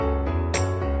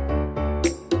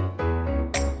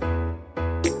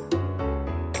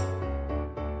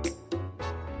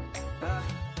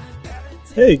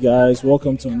Hey guys,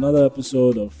 welcome to another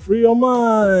episode of Free Your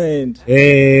Mind.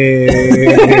 Hey,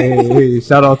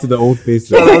 shout out to the old faces.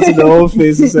 Shout out to the old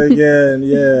faces again.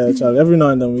 Yeah, Charlie. Every now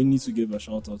and then we need to give a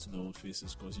shout out to the old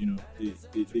faces because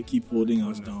they keep holding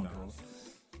us down, bro.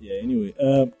 Yeah. Anyway,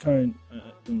 Karen,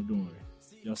 don't worry.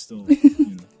 You're still,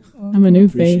 I'm a new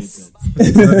face.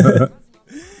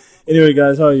 Anyway,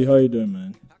 guys, how are you doing,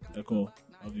 man? Echo,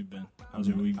 how have you been? How's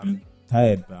your week been?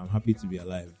 Tired, but I'm happy to be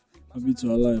alive. Happy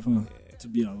to alive, huh? To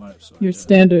be alive. So Your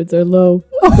standards are low.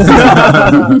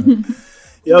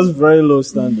 He has very low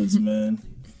standards, man.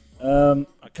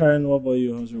 Karen, what about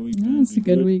you? How's your week been? It's a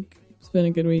good week. It's been a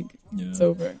good week. Yeah. It's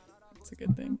over. It's a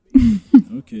good thing.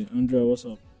 Okay, Andrea, what's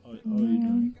up? How are you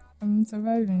doing? I'm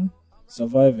surviving.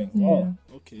 Surviving. Yeah. Wow.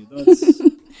 Okay, that's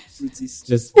pretty.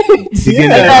 Just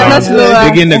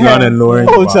digging the ground and lowering.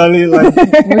 Oh, Charlie, like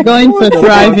We're going for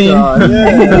thriving.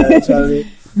 Yeah, Charlie.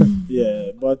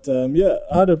 Yeah, but I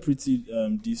had a pretty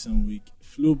decent week.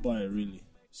 Flew by really.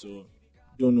 So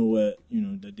don't know where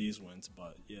the days went,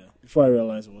 but yeah. Before I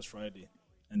realized it was Friday,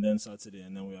 and then Saturday,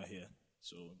 and then we are here.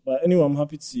 So, but anyway, I'm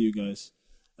happy to see you guys.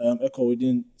 Echo, we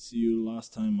didn't see you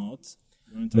last time out.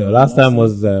 The last time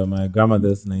was my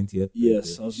grandmother's 90th.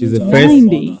 Yes, she's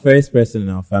the first person in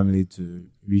our family to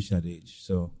reach that age,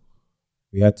 so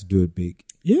we had to do it big.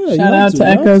 Yeah, shout out to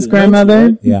Echo's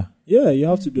grandmother. Right? Yeah. Yeah, you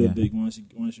have to do it big once you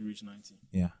reach 90.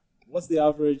 Yeah. What's the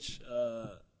average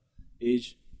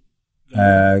age?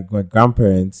 My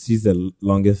grandparents, she's the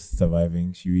longest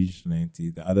surviving. She reached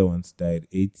 90. The other ones died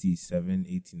 87,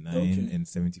 89, and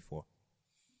 74.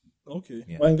 Okay.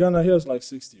 Yeah. But in Ghana, here it's like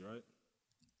 60, right?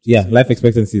 Yeah, life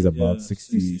expectancy is about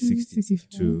 62.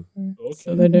 62. Okay.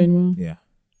 So they're doing well. Yeah.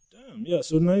 Damn, yeah,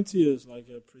 so 90 is like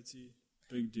a pretty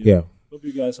big deal. Yeah. Hope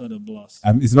you guys had a blast.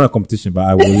 It's not a competition, but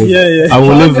I will live. Yeah. I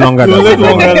will live longer than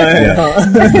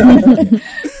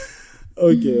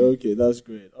Okay, that's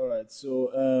great. All right,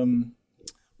 so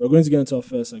we're going to get into our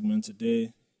first segment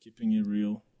today, keeping it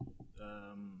real.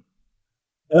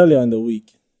 Earlier in the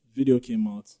week, video came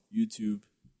out, YouTube.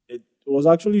 It was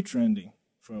actually trending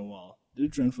for a while. Did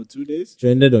it trend for 2 days?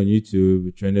 Trended on YouTube,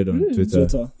 it trended on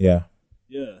Twitter. Yeah.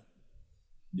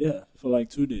 Yeah, for like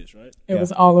 2 days, right? It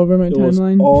was all over my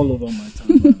timeline. Was all over my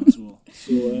timeline as well.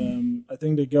 So I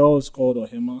think the girl is called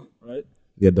Ohima, right?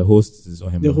 Yeah, the host is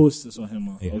Ohima. The host is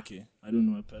Ohima. Yeah. Okay. I don't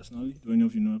know her personally. Do any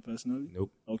of you know her personally?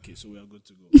 Nope. Okay, so we are good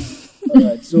to go. All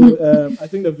right. So I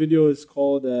think the video is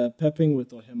called Pepping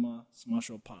with Ohima Smash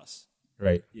or Pass.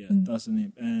 Right. Yeah, that's the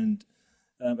name. And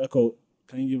Echo,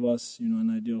 can you give us an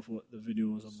idea of what the video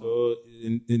was about? So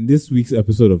in this week's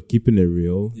episode of Keeping It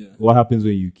Real, what happens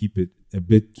when you keep it a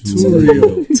bit too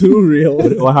real? Too real.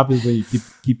 What happens when you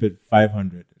keep it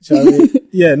 500?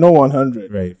 Yeah, no 100.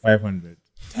 Right, 500.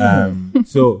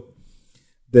 So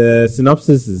the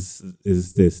synopsis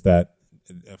is this: that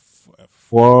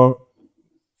 4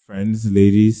 friends,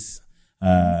 ladies,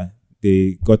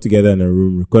 they got together in a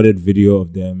room, recorded video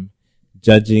of them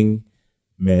judging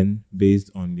men based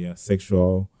on their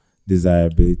sexual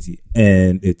desirability,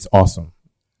 and it's awesome.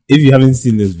 If you haven't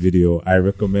seen this video, I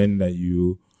recommend that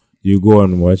you go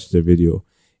and watch the video.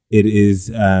 It is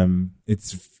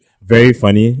it's very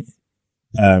funny.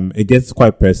 It gets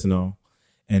quite personal,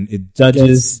 and it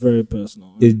judges very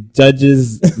personal. It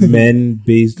judges men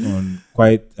based on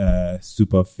quite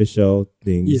superficial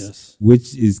things,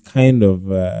 which is kind of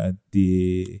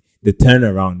the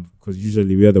turnaround, because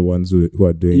usually we are the ones who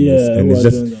are doing this, and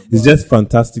it's just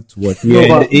fantastic to watch. We're in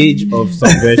the age of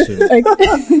subversion.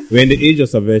 We're in the age of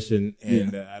subversion,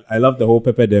 and I love the whole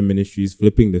Pepper Dem Ministries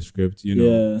flipping the script.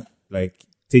 Like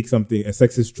take something, a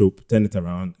sexist trope, turn it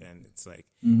around, and it's like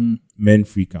men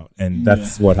freak out, and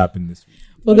that's what happened this week.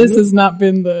 Well, this has not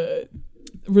been the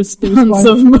response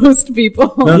of most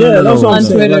people No, on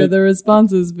Twitter. Like, the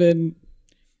response has been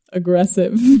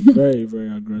aggressive. Very, very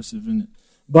aggressive, isn't it?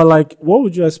 But like, what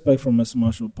would you expect from a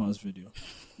Smash or Pass video?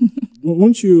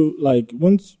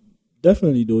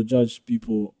 Definitely they'll judge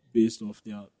people based off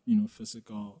their,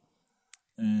 physical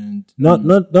and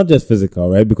not just physical,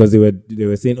 right? Because they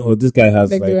were saying, oh, this guy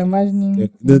has they were imagining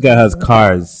this guy has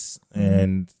cars,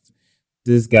 and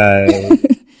this guy,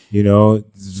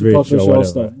 is rich or whatever.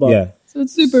 Stuff, so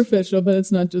it's superficial, but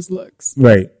it's not just looks,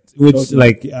 right? Which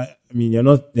you're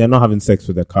not having sex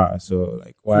with a car, so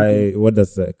like why? What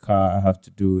does the car have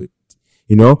to do with,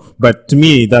 But to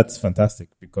me, that's fantastic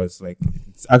because like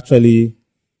it's actually.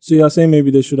 So you're saying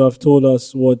maybe they should have told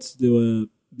us what they were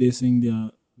basing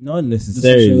their not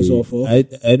necessarily.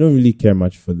 I don't really care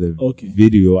much for the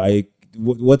video.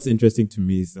 What's interesting to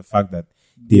me is the fact that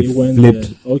they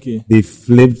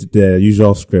flipped the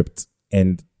usual script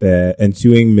and the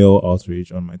ensuing male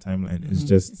outrage on my timeline is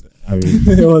just, I mean,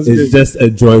 was it's good. just a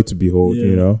joy to behold, Yeah.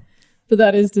 you know? But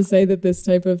that is to say that this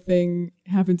type of thing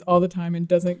happens all the time and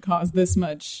doesn't cause this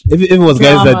much. If it was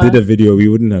guys that Drama. did a video, we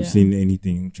wouldn't have Yeah. seen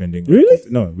anything trending. Really?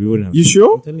 No, we wouldn't have. You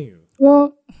sure? I'm telling you.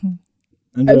 Well,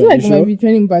 Andrea, I feel like you it might sure? be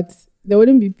trending, but there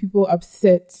wouldn't be people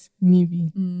upset,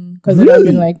 maybe. Mm. Because it would have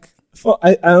been Really? like,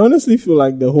 I honestly feel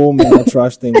like the whole mega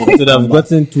trash thing We would have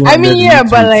gotten 200 I mean, yeah,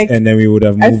 but retweets like- and then we would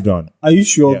have moved on. Are you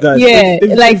sure, Yeah. guys? Yeah,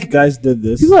 if like- guys did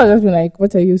this. people have just been like,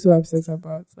 what are you so upset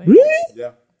about? Like, Really?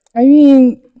 Yeah. I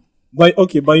mean, But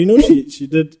you know she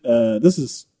did. This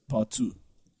is part 2.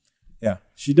 Yeah.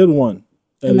 She did one.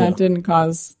 And earlier. that didn't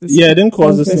cause this. Yeah, it didn't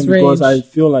cause this this thing because rage. I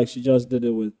feel like she just did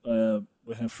it with her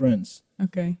friends.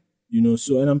 Okay. You know,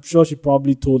 so and I'm sure she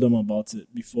probably told them about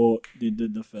it before they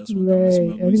did the first one. That was, Right,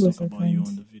 we're I going think to it was talk her about you friends.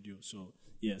 on the video. So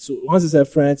yeah, so once it's her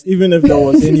friends, even if there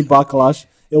was any backlash,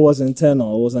 it was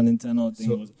internal. It was an internal thing.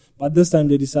 So- But this time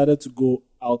they decided to go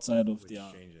outside of their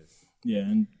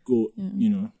and go. Yeah. You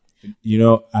know, You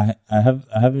know, I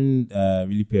haven't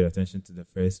really paid attention to the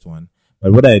first one,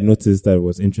 but what I noticed that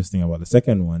was interesting about the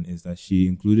second one is that she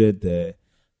included the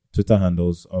Twitter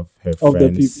handles of her of the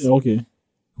friends people. Okay,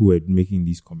 who were making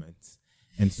these comments,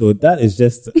 and so that is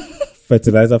just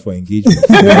fertilizer for engagement,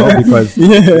 you know, because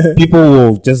people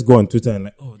will just go on Twitter and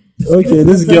like, oh,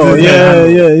 this girl, is her yeah, handle,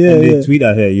 yeah, yeah, and they yeah. tweet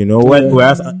at her, you know. Yeah.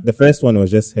 Whereas the first one was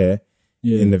just her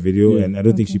Yeah. in the video, Yeah. and I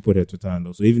don't think she put her Twitter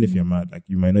handle. So even if you're mad, like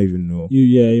you might not even know.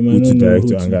 You might Who not to know direct who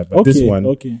your to- anger, but this one-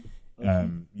 okay.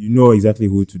 You know exactly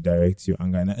who to direct your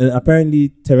anger. And apparently,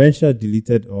 Terentia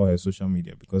deleted all her social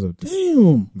media because of this.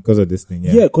 Damn. Because of this thing,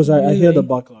 Yeah, because I hear the Really?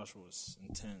 backlash was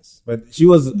intense. But she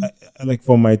was like,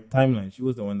 from my timeline, she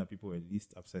was the one that people were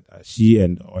least upset at. She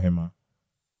and Ohema.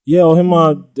 Yeah,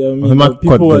 Ohema, Ohema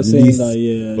people caught were the saying least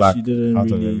that flack she didn't out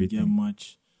of really everything. get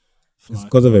much It's flack.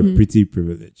 because of her pretty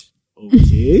privilege.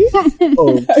 Okay.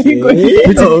 okay.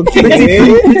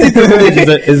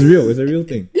 It's real. It's a real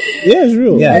thing. Yeah, it's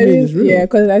real. Yeah. I mean, it's real. yeah,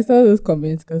 because I saw those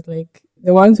comments, because like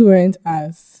the ones who weren't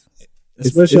as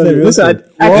Especially, it's a real listen, thing.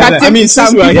 attractive, I mean, some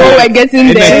since we're people here, were getting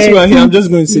since there. we're here, I'm just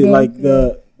going to say, You know, like,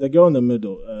 the girl in the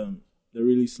middle, the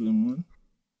really slim one.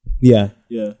 Yeah.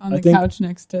 Yeah. On I the think couch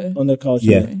next to. on the couch.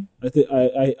 Yeah. Okay. I think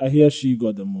I hear she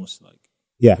got the most, like.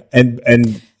 Yeah. And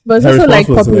But it's her also like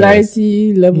response was hilarious.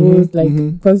 popularity levels, Mhm, like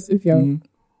mhm. because if you're Mhm.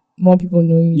 more people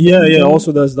know you. Yeah, then-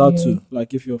 also there's that Yeah. too.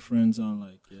 Like, if your friends are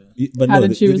like, yeah. But How no,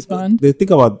 did she respond? Think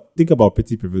about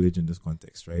pretty privilege in this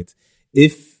context, right?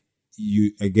 If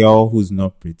a girl who's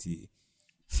not pretty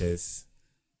says,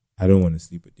 "I don't want to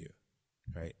sleep with you,"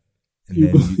 right? And You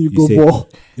then go, you go say, ball.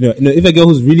 if a girl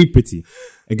who's really pretty,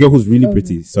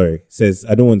 says,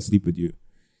 "I don't want to sleep with you,"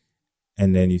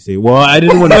 and then you say, "Well, I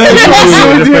didn't want to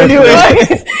sleep with you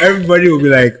anyway," everybody will be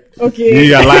like, Okay.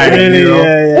 "You're lying." Really? You know?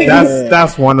 Yeah.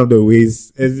 That's one of the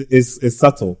ways. It's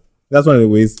subtle. That's one of the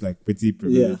ways, like pretty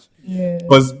privilege. Yeah.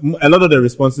 Because a lot of the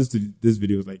responses to this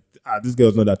video was like, this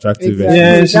girl's not attractive. Exactly.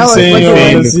 Yeah, That she's was saying what all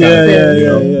they this. said, you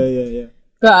know? Yeah.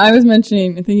 But I was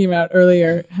thinking about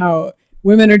earlier how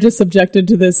women are just subjected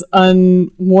to this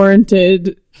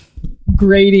unwarranted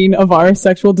grading of our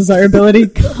sexual desirability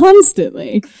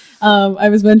constantly. I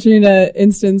was mentioning an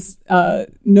instance,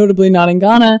 notably not in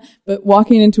Ghana, but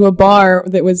walking into a bar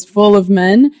that was full of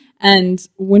men. And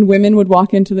when women would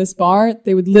walk into this bar,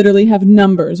 they would literally have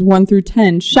numbers 1 through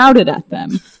 10 shouted at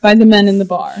them by the men in the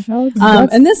bar.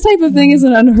 And this type of thing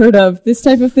isn't unheard of. This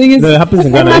type of thing is. It happens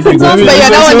in Ghana. Happens also, but yeah,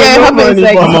 that one there happens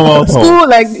like school,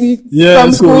 like Yeah,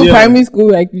 from school, school, yeah. primary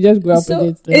school, like you just grow up So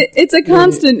with it. it's a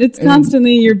constant. It's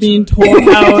constantly you're being told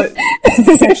how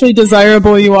sexually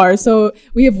desirable you are. So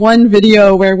we have one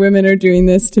video where women are doing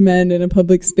this to men in a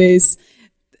public space.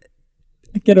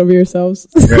 Get over yourselves.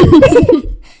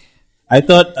 I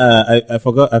thought I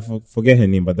forget her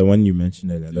name, but the one you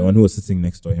mentioned earlier, the one who was sitting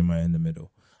next to him in the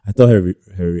middle. I thought her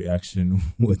reaction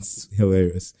was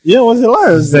hilarious. Yeah, it was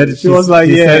hilarious. She was like,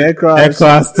 she yeah, said, air crash. air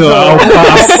crash still. I'll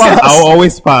pass. I'll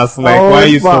always pass. Like, why are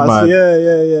you so mad?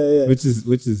 Yeah. Which is It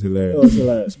was hilarious.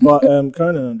 hilarious. But Karen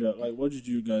and Andrea, like, what did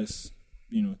you guys,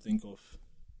 think of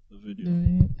the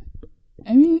video?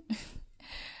 I mean,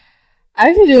 I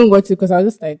actually didn't watch it because I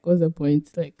was just like, what's the point?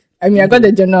 Like, I mean, I got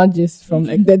the general gist from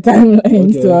like the timeline,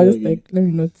 Okay, so I was okay, just like, let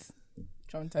me not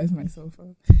traumatize myself.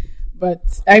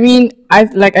 But I mean, I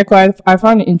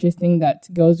found it interesting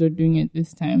that girls were doing it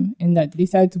this time and that they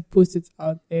decided to post it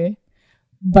out there.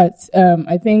 But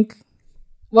I think,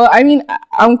 well, I mean,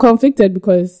 I'm conflicted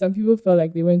because some people felt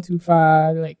like they went too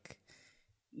far, like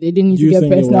they didn't need Do to you get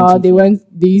think they personal. went too They far?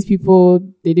 went these people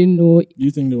they didn't know.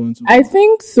 You think they went too I far?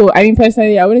 think so. I mean,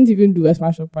 personally, I wouldn't even do a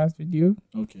smash or pass video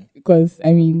Okay. because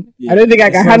I mean, Yeah. I don't think I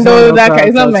It's can not- handle that.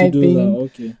 It's not character my to do thing. that.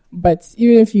 Okay. But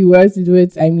even if you were to do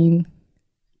it, I mean,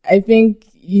 I think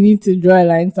you need to draw a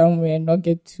line somewhere and not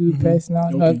get too Mhm. personal,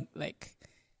 Okay. not like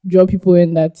draw people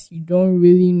in that you don't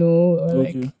really know, or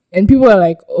Okay. like, and people are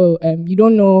like, oh, you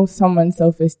don't know someone's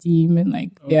self-esteem and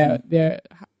like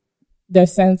their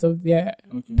sense of their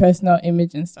Okay. personal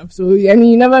image and stuff. So I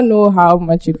mean, you never know how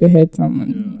much you could hurt someone.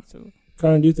 Yeah. So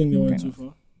Karen, do you think they went Okay. too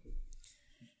far?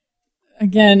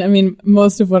 Again, I mean,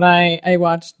 most of what I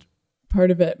watched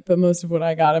part of it, but most of what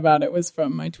I got about it was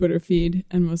from my Twitter feed,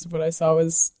 and most of what I saw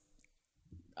was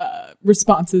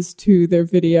responses to their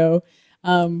video,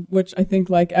 which I think,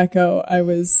 like Echo, I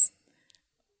was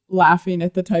laughing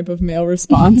at the type of male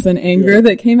response and anger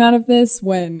that came out of this.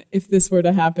 When, if this were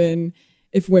to happen,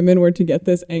 if women were to get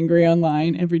this angry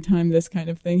online every time this kind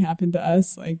of thing happened to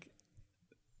us, like,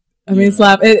 I mean,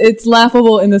 it's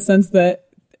laughable in the sense that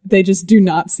they just do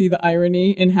not see the irony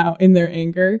in their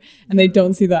anger, and they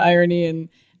don't see the irony in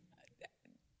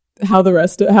how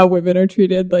how women are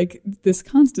treated like this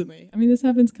constantly. I mean, this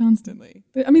happens constantly.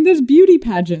 I mean, there's beauty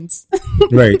pageants.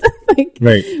 Right. Like,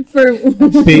 Right. for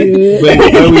When we pay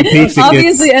tickets,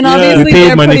 obviously we pay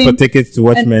they're money putting, for tickets to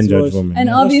watch and- men to judge watch- women. and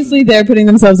Yeah. obviously they're putting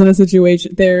themselves in a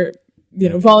situation. They're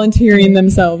volunteering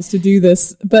themselves to do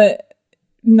this, but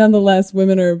nonetheless,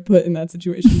 women are put in that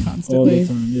situation All the constantly.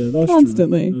 time. Yeah, that's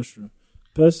Constantly. true.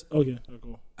 That's true. Okay, I'll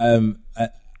go.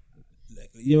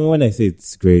 When I say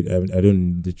it's great, I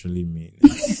don't literally mean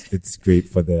it's great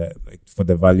for the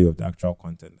value of the actual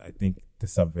content. I think the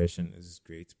subversion is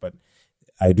great, but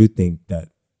I do think that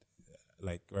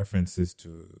like references to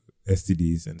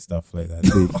STDs and stuff like that.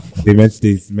 They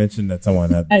mentioned that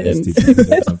someone had I didn't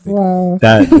STDs or something. wow.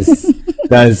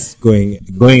 That is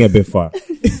going a bit far.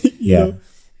 Yeah. You know,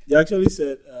 they actually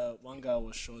said one guy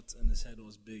was short and his head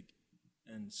was big,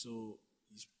 and so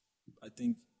I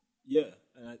think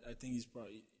he's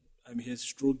probably. I mean, his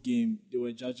stroke game. They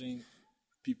were judging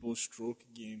people's stroke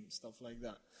game, stuff like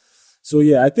that. So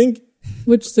yeah, I think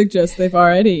Which suggests they've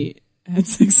already had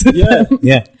sex with yeah, them.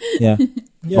 Yeah. yeah.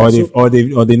 Or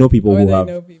they know people Or who they have.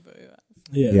 know people.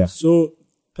 Yeah. So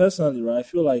personally, right, I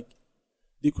feel like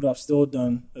they could have still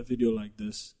done a video like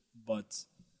this, but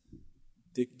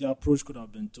the approach could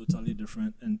have been totally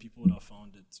different, and people would have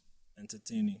found it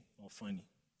entertaining or funny.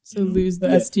 So lose the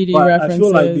Yeah, STD but references. I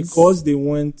feel like because they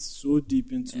went so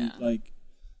deep into like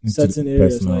Into certain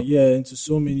areas, personal. like into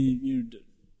so many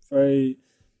very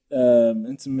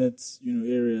intimate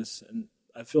areas, and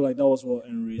I feel like that was what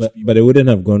enraged people. But it wouldn't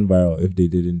have gone viral if they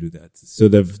didn't do that. So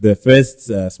the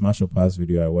first Smash or Pass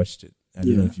video, I watched it. I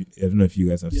don't know if you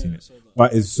guys have seen I it, saw that.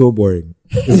 but it's so boring.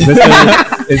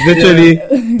 It's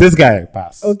literally this guy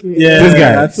pass. Okay. This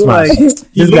guy I feel smash. like he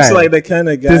This looks guy- like the kind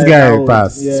of guy. This guy that would-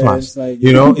 pass yeah, smash. it's like,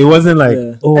 It wasn't like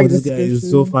Yeah. Like this the guy is description.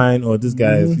 so fine or this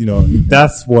guy is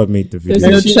that's what made the video.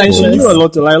 There's no she checklist. knew a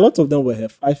lot of them were her.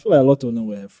 I feel like a lot of them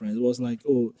were her friends. It was like,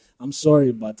 oh, I'm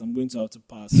sorry, but I'm going to have to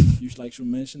pass. You should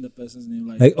mention the person's name,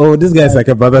 Like, oh, this guy's like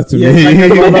a brother to yeah, me.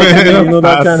 like a brother to me, that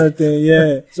Pass. kind of thing.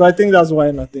 Yeah. So I think that's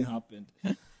why nothing happened.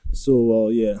 So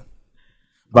yeah.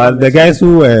 But the guys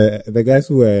who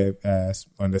were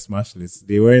on the smash list,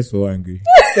 they weren't so angry.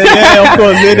 Yeah, of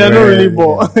course, they're not really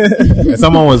bored.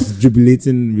 Someone was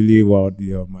jubilating really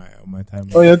wildly on my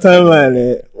timeline. On your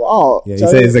timeline, wow. Yeah, he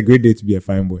said it's a great day to be a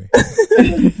fine boy.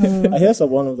 I hear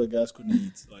one of the guys couldn't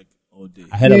eat like all day.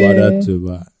 I heard about Yeah. that too,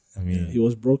 but I Yeah, mean, he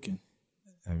was broken.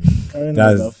 Karen,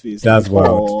 That's that's face. that's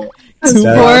wild. Oh, Because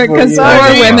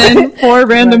Yeah. four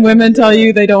random women tell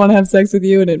you they don't want to have sex with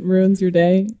you, and it ruins your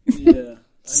day. yeah. I know,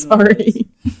 Sorry.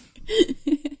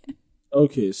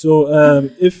 Okay, so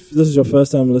if this is your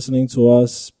first time listening to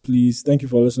us, please, thank you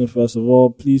for listening first of all.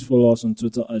 Please follow us on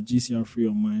Twitter at GCR Free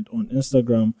Your Mind, on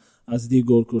Instagram as The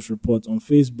Gold Coast Report, on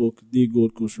Facebook, The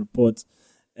Gold Coast Report.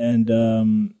 And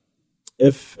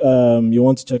if you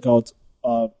want to check out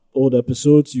our old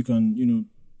episodes, you can,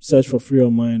 search for Free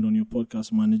Your Mind on your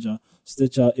podcast manager,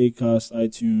 Stitcher, Acast,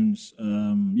 iTunes,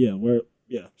 I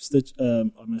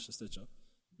mentioned Stitcher.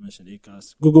 Mentioned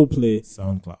Acast, Google Play,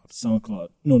 SoundCloud.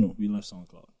 No, we left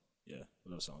SoundCloud. Yeah,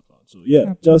 we left SoundCloud. So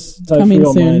yeah, just type Coming Free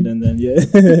Your soon. Mind and then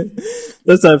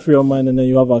just type Free Your Mind and then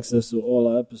you have access to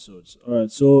all our episodes. All right,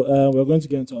 so we're going to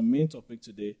get into our main topic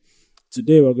today.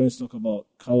 Today we're going to talk about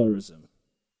colorism,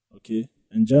 okay,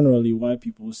 and generally why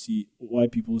people see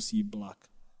black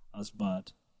as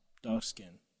bad, dark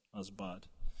skin as bad,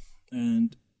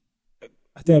 and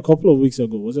I think a couple of weeks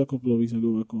ago,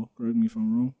 Rico? Correct me if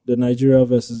I'm wrong. The Nigeria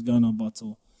versus Ghana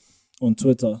battle on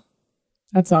Twitter.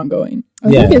 That's ongoing. I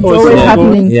think it's Oh, always so-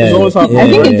 happening. Yeah, It's always happening. I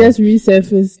think yeah. it just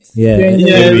resurfaced. Yeah. during the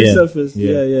Yeah, Yeah. resurfaced.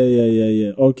 Yeah.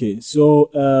 Yeah. Okay, so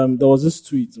there was this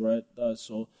tweet, right?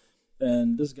 So,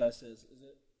 and this guy says, "Is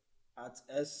it at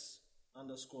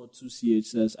S_2CH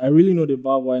says, I really know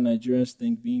about why Nigerians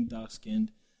think being dark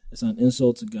skinned is an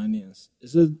insult to Ghanaians.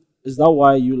 Is that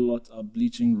why you lot are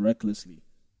bleaching recklessly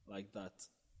like that?"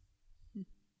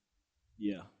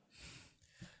 Yeah.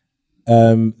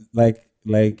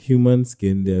 Like human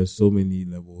skin, there are so many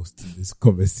levels to this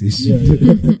conversation.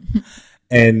 Yeah.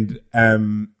 And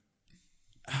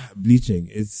bleaching,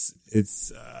 it's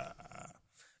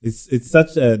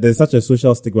such a there's such a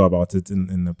social stigma about it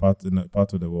in the part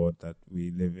of the world that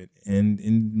we live in, and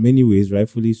in many ways,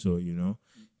 rightfully so. You know,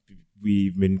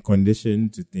 we've been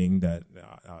conditioned to think that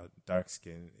our dark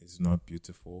skin is not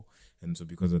beautiful, and so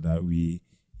because of that, we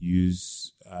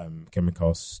use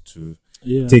chemicals to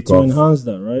take to off, enhance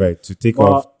that, right? to take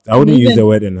But- off. I wouldn't use even- the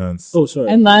word enhance. Oh, sorry.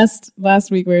 And last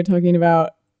week we were talking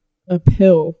about a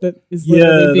pill that is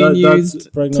literally being that's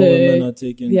used pregnant to women are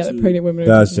taking. yeah, to, the pregnant women. Are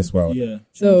That's taking- just wild. Yeah.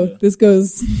 so. Yeah. This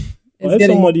goes. But It's if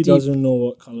getting somebody deep. doesn't know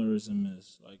what colorism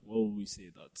is, like, what would we say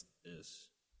that is?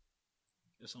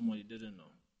 If somebody didn't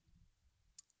know.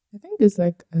 I think it's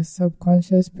like a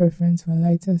subconscious preference for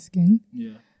lighter skin.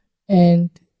 Yeah. And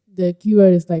the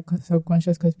keyword is like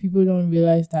subconscious because people don't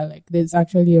realize that like there's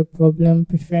actually a problem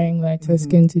preferring lighter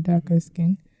skin to darker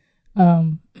skin.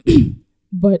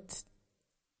 But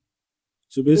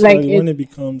So basically, Like when it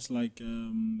becomes like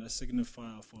a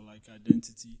signifier for like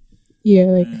identity yeah,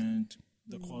 like and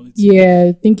the quality.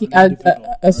 yeah, thinking an individual,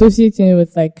 right? associating it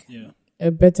with like Yeah.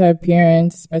 a better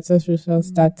appearance, better social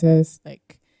status,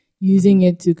 like using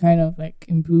it to kind of like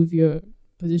improve your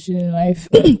position in life,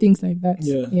 things like that.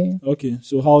 Yeah. Yeah. Okay.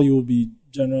 So how you will be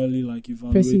generally like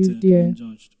evaluated Perceived, yeah. and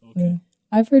judged. Okay. Yeah.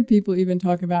 I've heard people even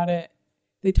talk about it.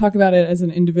 They talk about it as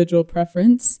an individual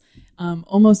preference,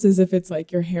 almost as if it's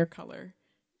like your hair color.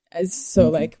 As so,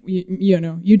 like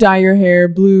you dye your hair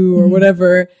blue or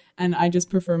whatever, and I just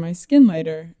prefer my skin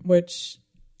lighter, which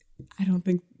I don't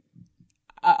think.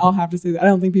 I'll have to say that I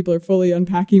don't think people are fully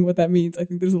unpacking what that means. I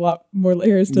think there's a lot more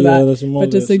layers to Yeah, that. there's more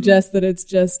But to layers to suggest that it's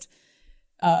just,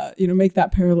 make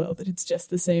that parallel that it's just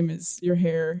the same as your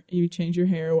hair. You change your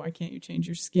hair, why can't you change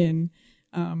your skin?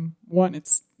 One,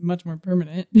 it's much more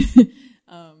permanent,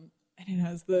 and it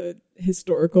has the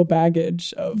historical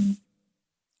baggage of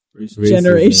Racism.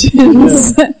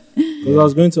 generations. Because I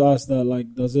was going to ask that, like,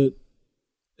 is it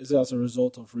as a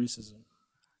result of racism?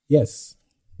 Yes.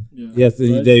 Yeah. Yes,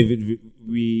 Right?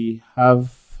 we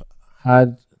have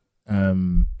had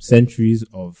centuries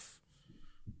of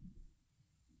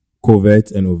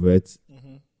covert and overt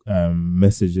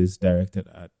messages directed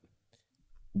at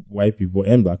white people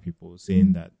and black people,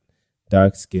 saying that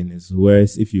dark skin is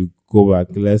worse. If you go back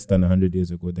less than 100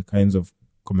 years ago, the kinds of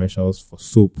commercials for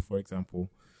soap, for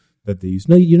example, that they use.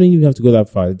 No, you don't even have to go that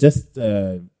far. Just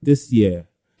this year,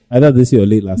 either this year or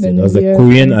late last year, there was a Nivea,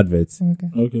 Korean yeah. advert Okay.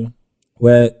 Okay.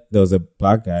 where there was a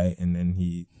black guy and then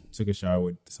he took a shower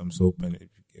with some soap and it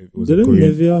was a Didn't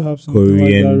Korean. Nivea have something like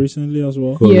Korean- that recently as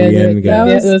well? Korean yeah,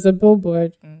 guy. there was a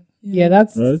billboard. Yeah,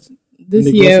 that's Right? this And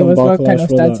they got year some was what backlash kind of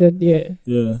for that. started. Yeah.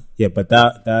 Yeah. Yeah, but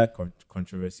that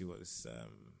controversy was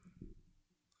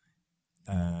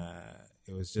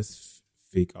it was just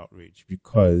fake outrage,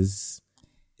 because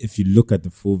if you look at the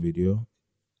full video,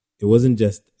 it wasn't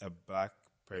just a black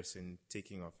person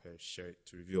taking off her shirt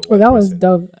to reveal a Well, white that was person,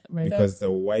 Dove, right? because the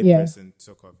white Yeah. person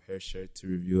took off her shirt to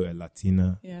reveal a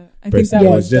Latina. Yeah, I think Person. that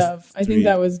Yeah. was Just Dove. I three. think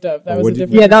that was Dove. That Or was what a did-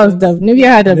 different. Yeah, that was reference. Dove. Nivea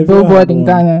had a Nivea billboard had in one.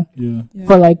 Ghana Yeah. Yeah.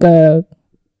 for like a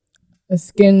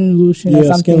skin lotion or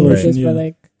Yeah, something, skin which lotion, is yeah. for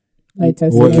like lighter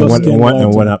What- skin. your skin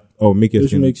lighter. Make your Which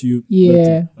skin. makes you Yeah.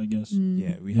 better, I guess.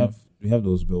 Yeah, we have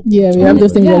those billboards. Yeah, we have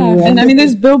those things Yeah, everywhere. and I mean,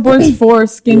 there's billboards for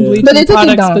skin Yeah. bleaching But they took it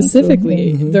products down, so,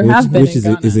 specifically. yeah. There which, have been which in is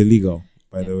Ghana. is illegal,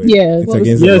 by the way. Yeah, It's well,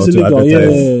 against yeah, the law it's to illegal.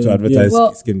 advertise Yeah. to advertise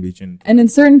Well, skin bleaching. and in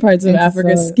certain parts of It's,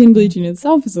 Africa, skin bleaching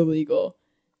itself is illegal.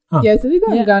 Yeah, it's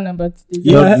illegal Yeah. in Ghana, but it's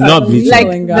Yeah, not bleaching. like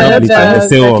Bleaching, the, not the, bleaching, the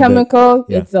sale the of the- chemical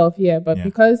yeah. itself, yeah. But Yeah.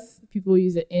 because people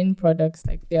use it in products,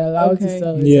 like they're allowed to Okay.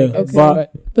 sell it. Yeah, like, okay,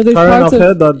 but- But there's Karen, parts I've of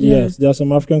heard that, yeah. yes, there are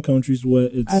some African countries where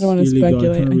it's I don't want to illegal.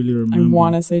 speculate. I can't really I remember.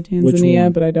 want to say which Tanzania,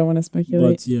 one. but I don't want to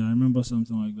speculate. But yeah, I remember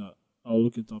something like that. I'll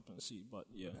look it up and see. But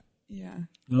yeah, Yeah.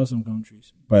 there are some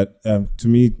countries. But to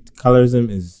me, colorism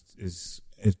is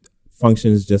it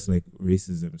functions just like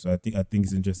racism. So I think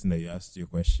it's interesting that you asked your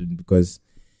question, because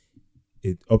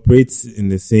it operates in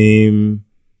the same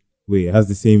way. It has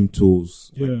the same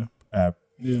tools, Yeah, like,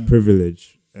 yeah.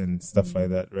 privilege and stuff like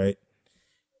that, right?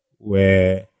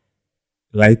 Where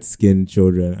light-skinned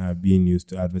children are being used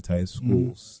to advertise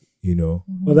schools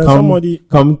But then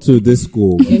come to this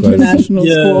school because, International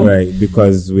Yeah. school. right,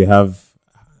 because we have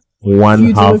one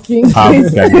Cute half looking.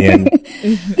 Ghanaian,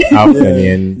 half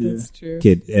Ghanaian That's true.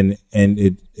 kid, and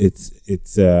it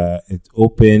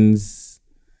opens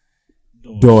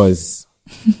doors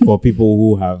for people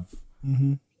who have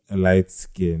a light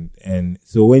skin. And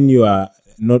so when you are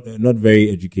not very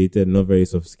educated, not very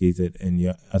sophisticated, and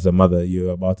you're, as a mother,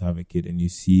 you're about to have a kid, and you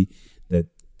see that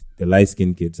the light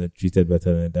skinned kids are treated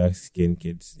better than the dark skinned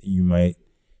kids, you might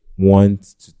want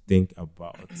to think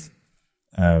about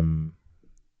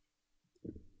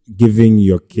giving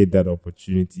your kid that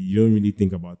opportunity. You don't really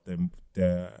think about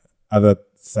the other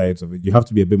sides of it. You have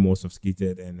to be a bit more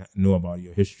sophisticated and know about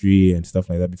your history and stuff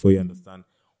like that before you understand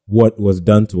what was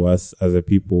done to us as a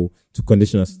people to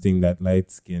condition us to think that light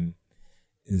skin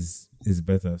is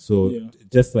better. So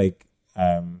just like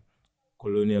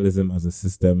colonialism as a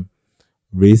system,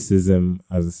 racism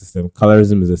as a system,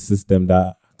 colorism is a system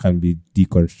that can be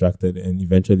deconstructed and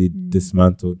eventually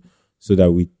dismantled, so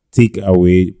that we take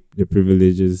away the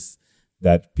privileges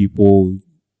that people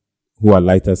who are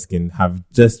lighter skinned have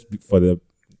just for the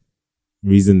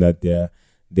reason that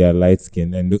they're light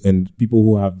skinned, and people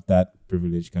who have that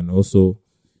privilege can also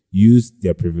use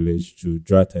their privilege to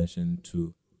draw attention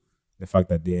to the fact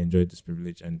that they enjoy this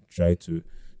privilege and try to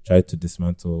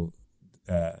dismantle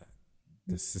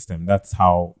the system. That's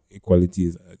how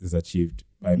equality is achieved,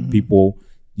 by people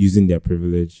using their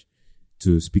privilege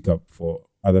to speak up for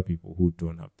other people who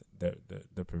don't have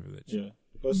the privilege. Yeah,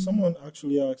 because someone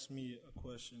actually asked me a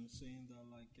question saying that,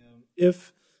 like,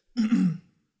 if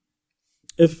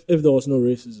there was no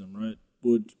racism, right,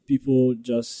 would people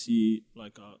just see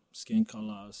like our skin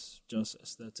color as just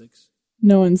aesthetics?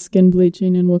 No one's skin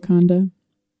bleaching in Wakanda.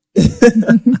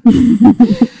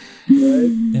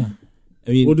 Right? Yeah,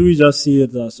 I mean, Would we just see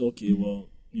it as, okay, well,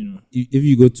 if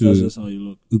you go that's to just how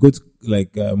you look?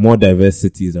 like more diverse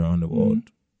cities around the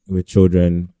world, where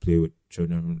children play with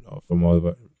children from all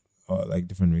over, or like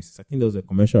different races. I think there was a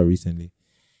commercial recently.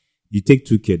 You take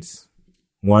two kids,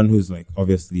 one who's like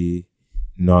obviously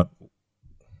not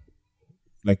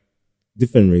like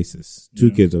different races,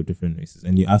 two kids of different races,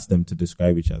 and you ask them to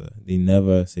describe each other. They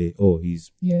never say, "Oh,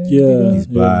 he's Yeah.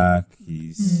 black,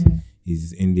 he's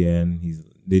Indian,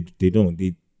 they don't.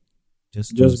 They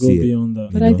just Just go see it. beyond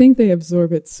that. But I think they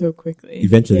absorb it so quickly.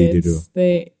 Eventually they Kids,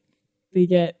 do. They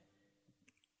get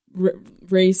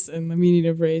race and the meaning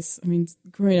of race. I mean,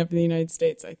 growing up in the United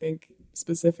States, I think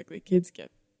specifically kids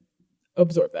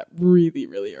absorb that really,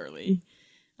 really early,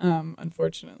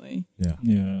 unfortunately.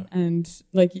 Yeah. And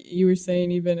like you were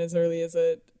saying, even as early as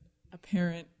a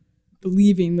parent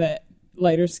believing that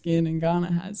lighter skin in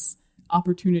Ghana has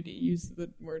opportunity, use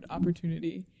the word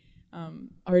opportunity,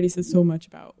 already says so much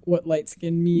about what light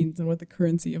skin means and what the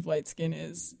currency of light skin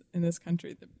is in this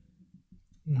country.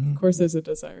 Of course, there's a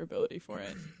desirability for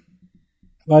it.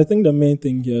 But I think the main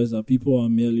thing here is that people are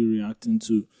merely reacting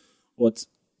to what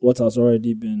has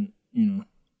already been,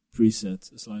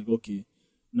 preset. It's like, okay,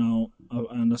 now I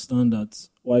understand that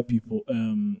white people,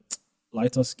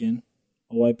 lighter skin,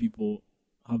 or white people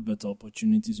have better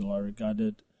opportunities or are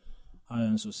regarded higher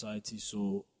in society.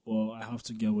 So, well, I have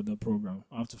to get with the program.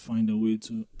 I have to find a way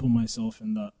to put myself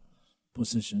in that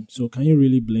position. So, can you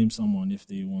really blame someone if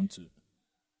they want to?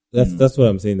 That's what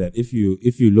I'm saying. That if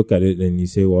you look at it and you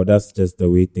say, well, that's just the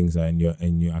way things are, and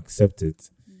you accept it,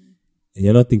 and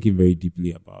you're not thinking very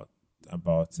deeply about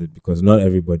it, because not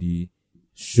everybody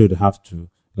should have to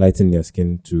lighten their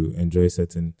skin to enjoy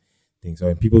certain things,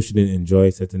 or people shouldn't enjoy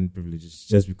certain privileges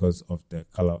just because of the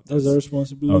color. Does the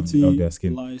responsibility of their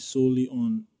skin lie solely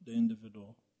on the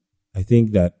individual? I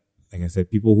think that, like I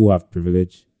said, people who have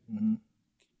privilege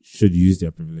should use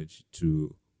their privilege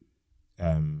to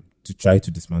try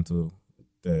to dismantle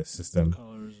the system.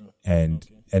 Colorism.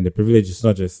 And the privilege is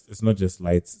not just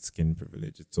light skin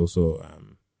privilege. It's also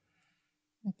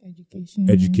like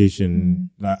education,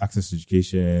 like access to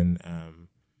education,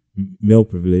 male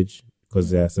privilege, because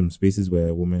there are some spaces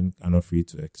where women are not free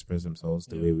to express themselves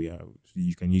the way we are.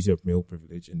 You can use your male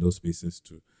privilege in those spaces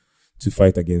to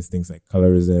fight against things like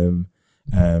colorism.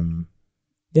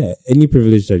 Any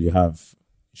privilege that you have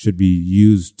should be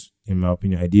used, in my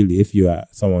opinion, ideally, if you are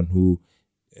someone who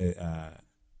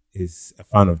is a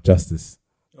fan of justice.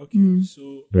 Okay,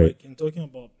 so Right. like in talking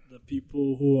about the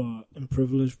people who are in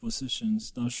privileged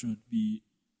positions that should be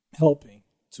helping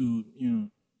to,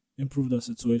 improve the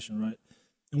situation, right?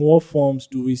 In what forms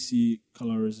do we see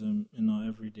colorism in our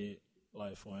everyday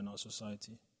life or in our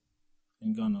society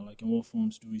in Ghana? Like, in what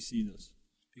forms do we see this?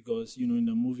 Because, in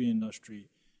the movie industry,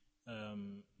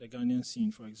 the Ghanaian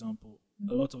scene, for example,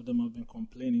 a lot of them have been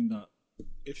complaining that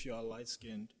if you are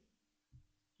light-skinned,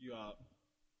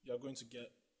 you're going to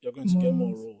get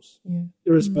more roles, Yeah.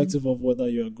 irrespective of whether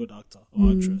you're a good actor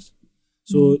or actress.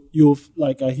 So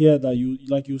I hear that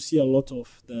you see a lot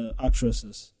of the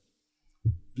actresses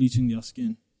bleaching their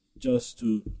skin just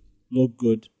to look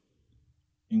good,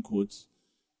 in quotes.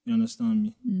 You understand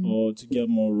me? Or to get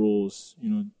more roles,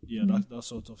 that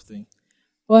sort of thing.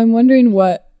 Well, I'm wondering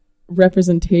what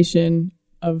representation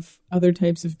of other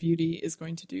types of beauty is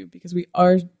going to do, because we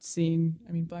are seeing,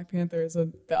 Black Panther is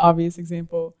the obvious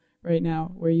example right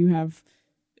now, where you have,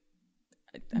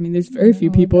 there's very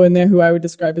few people in there who I would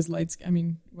describe as light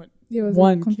skin.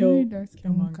 One Killmonger.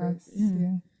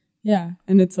 Yeah.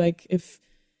 And it's like, if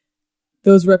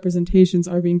those representations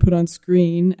are being put on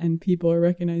screen and people are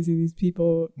recognizing these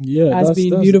people as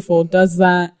being beautiful,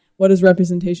 what does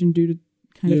representation do to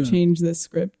kind of change this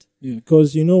script? Yeah,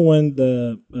 because when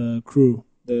the crew,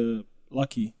 the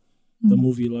Lucky, the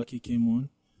movie Lucky came on,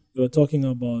 we were talking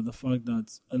about the fact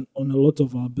that on a lot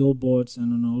of our billboards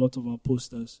and on a lot of our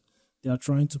posters, they are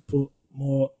trying to put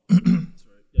more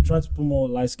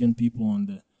light-skinned people on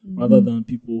there rather than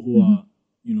people who are,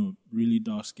 really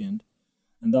dark-skinned.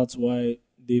 And that's why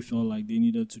they felt like they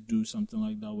needed to do something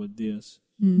like that with theirs.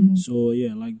 So,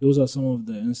 those are some of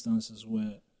the instances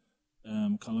where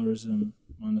colorism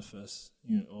manifests,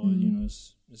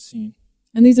 is seen.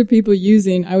 And these are people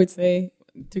using, I would say,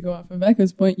 to go off of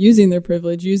Echo's point, using their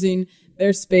privilege, using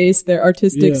their space, their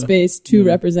artistic space to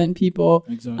represent people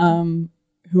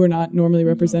who are not normally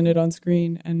represented on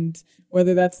screen. And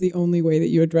whether that's the only way that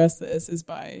you address this is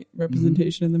by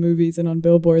representation in the movies and on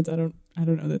billboards, I don't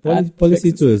know that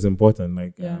policy too is important.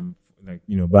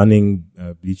 Banning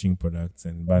bleaching products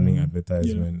and banning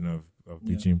advertisement of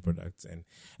bleaching products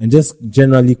and just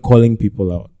generally calling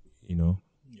people out.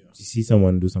 You see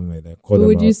someone do something like that, call them out.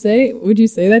 Would you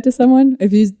say that to someone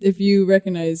if you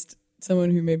recognized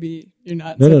someone who maybe you're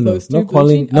not close to?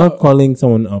 Not calling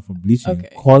someone out for bleaching,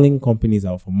 calling companies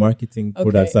out for marketing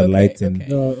products that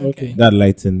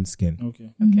lighten skin.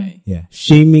 Okay. Yeah,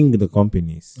 shaming the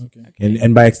companies.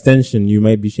 And by extension, you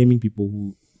might be shaming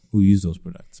people who use those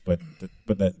products, but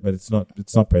it's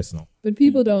not personal. But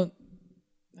people don't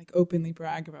openly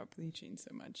brag about bleaching so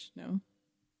much, no?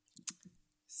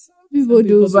 People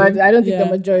do, but I don't think the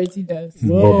majority does.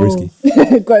 Bobrisky.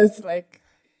 Because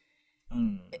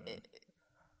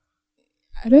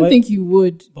I don't think you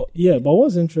would. But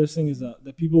what's interesting is that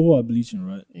the people who are bleaching,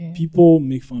 right? Yeah. People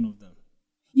make fun of them.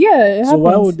 Yeah, it happens. So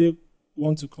why would they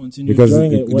want to continue because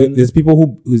doing it when there's people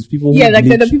who the people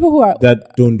who are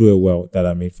that don't do it well that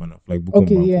are made fun of, like Bukum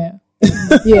okay, Banku.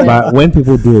 yeah. But when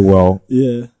people do it well,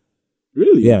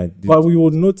 really, but we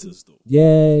would notice though.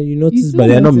 Yeah, you notice, but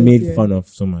they're not made fun of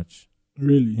so much.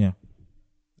 Really, yeah.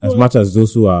 As much as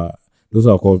those who are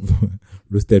called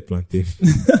roasted plantain.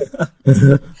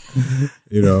 Because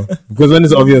when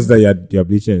it's obvious that you're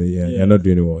bleaching, you're not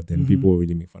doing it well, then people will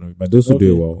really make fun of it. But those who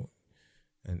do it well,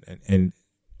 and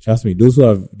trust me, those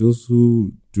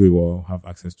who do it well have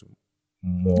access to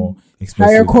more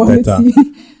expensive, higher quality, better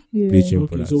bleaching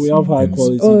products. So we have high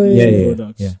quality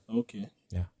products. Yeah. Okay.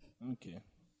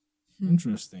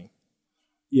 Interesting.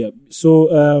 Yeah.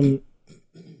 So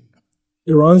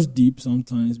it runs deep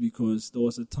sometimes, because there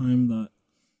was a time that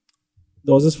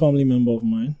there was this family member of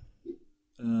mine.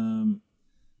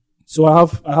 So I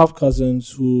have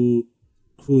cousins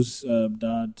whose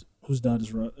dad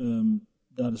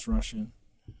is Russian.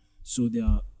 So they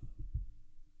are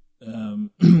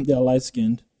they are light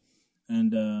skinned,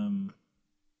 and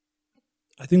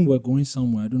I think we're going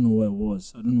somewhere. I don't know where it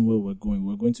was. I don't know where we're going.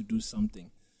 We're going to do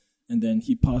something, and then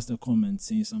he passed a comment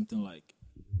saying something like,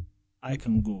 "I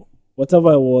can go."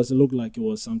 Whatever it was, it looked like it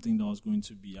was something that was going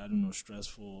to be, I don't know,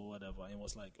 stressful or whatever. It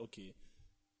was like, okay,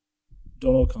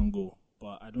 Donald can go,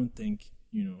 but I don't think,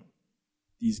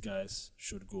 these guys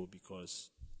should go, because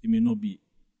it may not be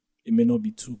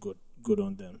too good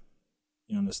on them.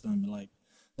 You understand me? Like,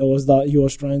 there was that he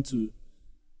was trying to,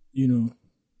 he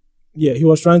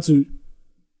was trying to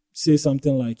say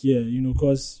something like,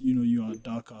 because, you are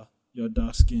darker, you're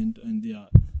dark skinned, and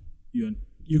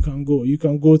you can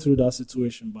go through that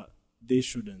situation, but they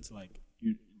shouldn't,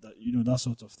 that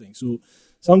sort of thing. So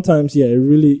sometimes, it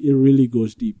really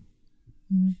goes deep.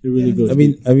 It really goes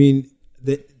deep. I mean,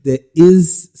 there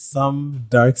is some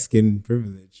dark skin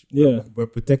privilege. Yeah, we're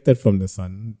protected from the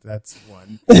sun. That's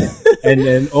one. And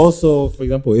then also, for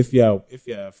example, if you're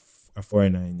a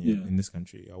foreigner in this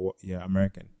country, you're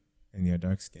American and you're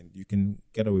dark skinned, you can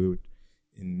get away with,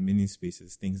 in many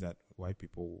spaces, things that white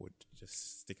people would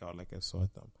just stick out like a sore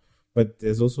thumb. But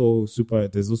there's also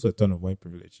a ton of white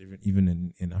privilege,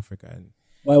 even in Africa. And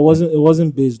but it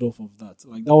wasn't based off of that.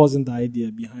 Like, that wasn't the idea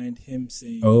behind him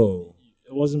saying,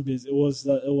 It wasn't based. It was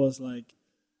that. It was like,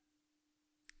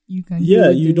 You can.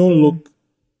 yeah, do you this, don't or- look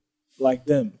like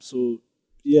them. So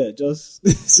yeah, just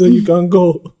so you can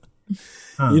go.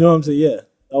 Huh. You know what I'm saying? Yeah,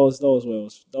 that was where it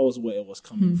was. That was where it was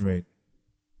coming from. Right.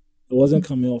 It wasn't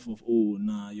coming off of, oh,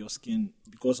 nah, your skin,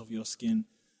 because of your skin,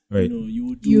 Right. you know, you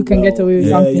would do You can get well. away with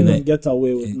Yeah, something. you And can I- get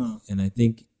away with nah. And I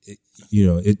think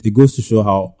it goes to show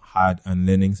how hard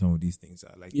unlearning some of these things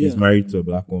are. Like he's Yeah. married to a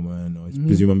black woman, or he's Mhm.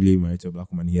 presumably married to a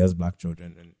black woman. He has black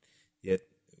children, and yet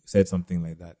said something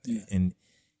like that. Yeah. And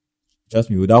trust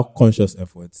me, without conscious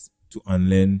efforts to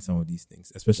unlearn some of these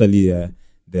things, especially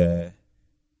the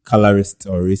colorist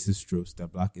or racist tropes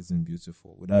that black isn't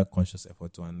beautiful, without a conscious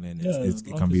effort to unlearn it, Yeah, it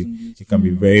black can be isn't beautiful. it can be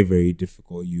very, very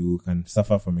difficult. You can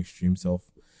suffer from extreme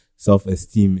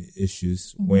self-esteem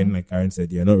issues when, like Karen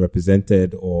said, you're not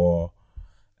represented, or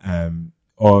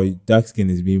dark skin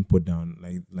is being put down,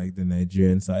 like the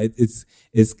Nigerians are.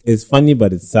 It's funny,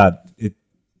 but it's sad.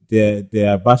 They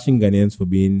are bashing Ghanaians for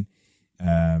being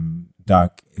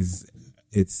dark.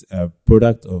 It's a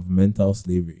product of mental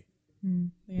slavery.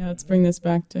 Yeah, let's bring this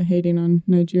back to hating on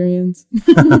Nigerians.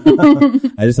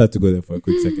 I just had to go there for a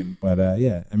quick second, but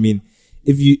yeah, I mean,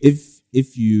 if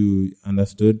you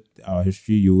understood our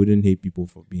history, you wouldn't hate people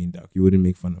for being dark. You wouldn't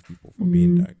make fun of people for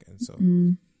being dark, and so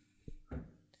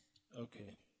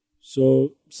Okay.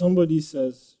 So somebody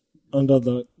says under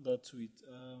that tweet,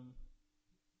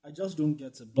 I just don't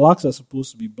get it. Blacks are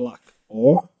supposed to be black,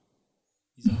 or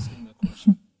he's asking the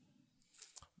question.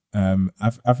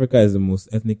 Africa is the most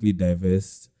ethnically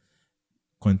diverse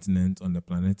continent on the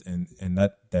planet, and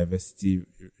that diversity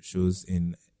shows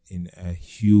in a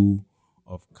hue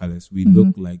of colors. We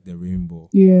look like the rainbow.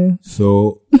 Yeah.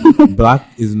 So black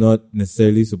is not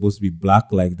necessarily supposed to be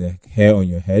black like the hair on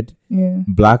your head. Yeah.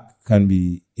 Black can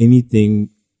be anything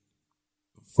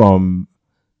from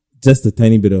just a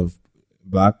tiny bit of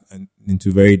black and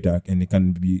into very dark, and it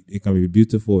can be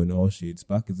beautiful in all shades.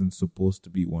 Black isn't supposed to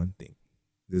be one thing.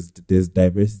 There's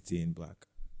diversity in black.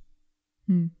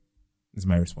 Is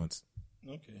my response.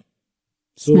 Okay.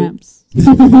 So Snaps.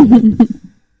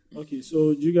 okay.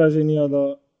 So do you guys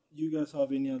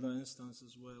have any other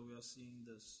instances where we are seeing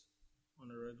this on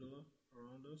a regular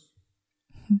around us?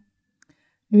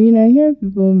 I mean, I hear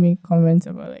people make comments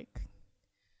about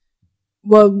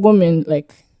women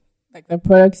like the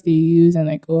products they use, and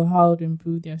how to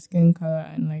improve their skin color,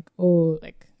 and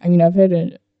I've heard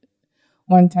it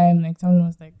one time, someone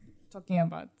was talking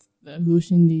about the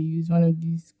lotion they use, one of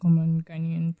these common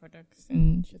Ghanaian products,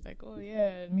 and she's like, oh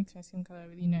yeah, it makes my skin color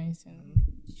really nice, and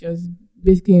she was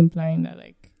basically implying that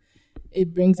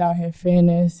it brings out hair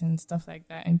fairness and stuff like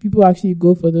that, and people actually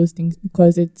go for those things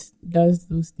because it does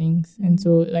those things. And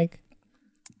so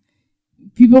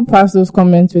people pass those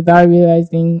comments without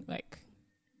realizing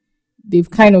they've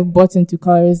kind of bought into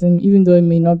colorism, even though it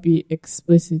may not be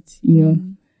explicit,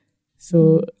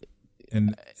 So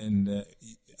And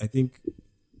I think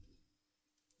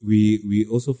we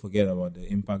also forget about the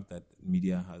impact that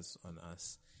media has on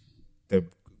us. The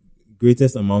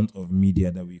greatest amount of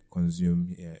media that we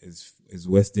consume here is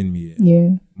Western media, yeah,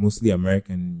 mostly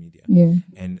American media, yeah,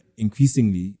 and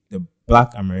increasingly the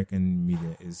Black American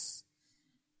media is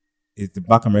the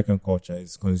Black American culture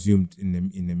is consumed in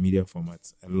the media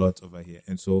formats a lot over here,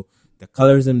 and so the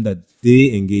colorism that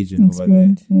they engage in over there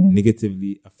Experience, yeah.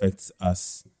 negatively affects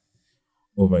us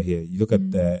over here. You look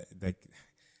at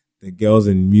the girls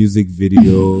in music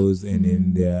videos and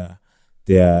in their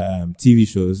TV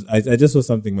shows. I just saw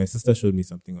something. My sister showed me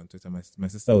something on Twitter. My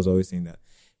sister was always saying that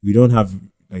we don't have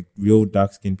real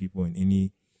dark skinned people in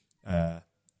any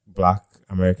Black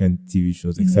American TV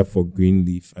shows except for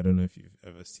Greenleaf. I don't know if you've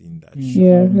ever seen that show,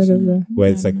 Yeah, I've heard of that.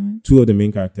 where it's two of the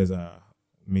main characters are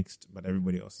mixed, but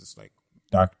everybody else is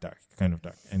dark, kind of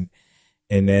dark. And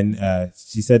then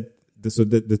she said,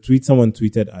 the tweet, someone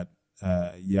tweeted at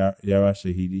Yara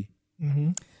Shahidi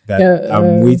that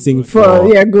I'm waiting for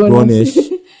Grownish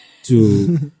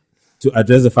to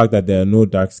address the fact that there are no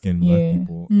dark skinned Black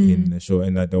people in the show,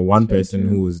 and that the one person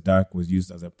who was dark was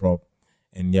used as a prop,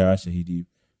 and Yara Shahidi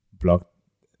blocked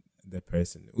the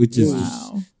person, which is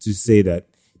to say that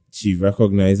she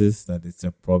recognizes that it's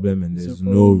a problem and there's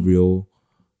no real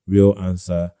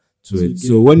answer to it.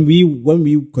 So when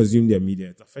we consume their media,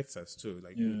 it affects us too.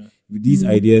 With these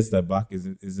ideas that black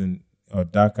isn't or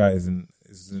darker isn't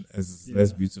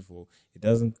less beautiful, it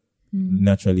doesn't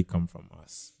naturally come from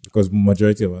us because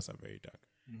majority of us are very dark.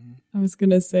 I was going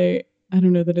to say, I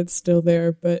don't know that it's still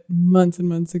there, but months and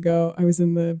months ago, I was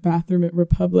in the bathroom at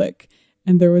Republic,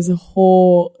 and there was a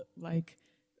whole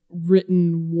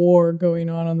written war going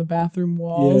on the bathroom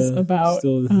walls about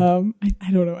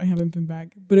I don't know, I haven't been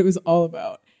back, but it was all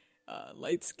about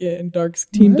light skin,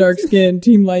 team dark skin,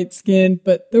 team light skin,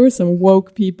 but there were some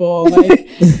woke people like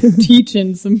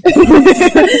teaching some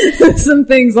some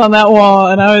things on that wall,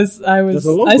 and I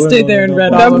stayed there and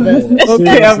read all of it.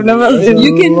 Okay, I've never been.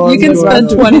 You can spend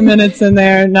 20 minutes in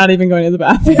there not even going to the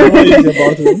bathroom.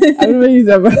 I've never used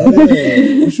that bathroom.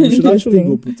 We should actually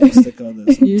go put a sticker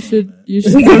there. You should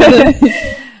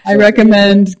I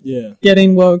recommend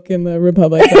getting woke in the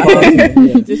Republic.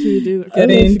 Just redo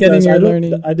it. Getting your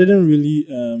learning. I didn't really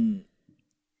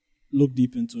look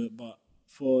deep into it, but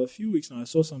for a few weeks now, I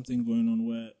saw something going on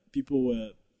where people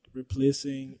were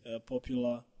replacing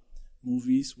popular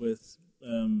movies with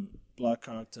black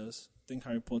characters. I think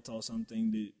Harry Potter or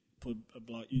something. They put a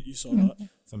black. You saw that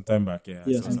Some time back, yeah.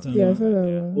 sometime Yeah, I back. saw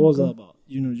that one. What was that about?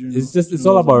 It's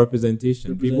all about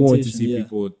representation. People want to see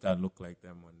people that look like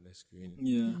them on the screen.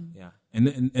 Yeah.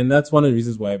 And that's one of the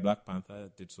reasons why Black Panther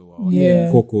did so well.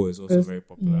 Yeah. Coco is also very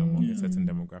popular among a certain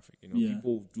demographic.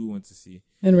 People do want to see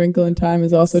And Wrinkle in Time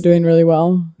is also doing really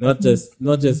well. not just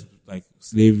like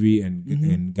slavery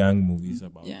and gang movies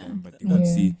about them, but they want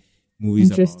to see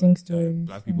movies Interesting about stories.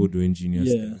 black people doing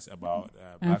genius things about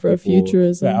black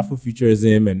Afrofuturism. people,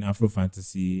 Afrofuturism and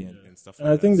Afrofantasy and stuff. And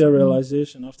like I think that. the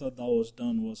realization after that was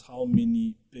done was how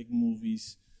many big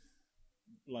movies,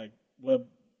 like where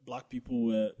black people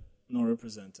were not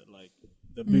represented, like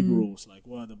the big roles, like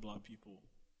where are the black people,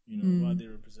 where are they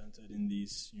represented in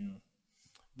these,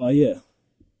 But yeah,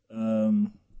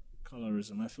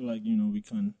 colorism. I feel like we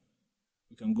can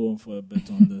go on for a bit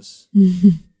on this.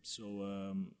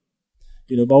 So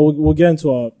but we'll get into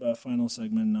our final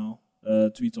segment now.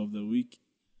 Tweet of the week.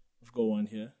 We've got one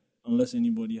here. Unless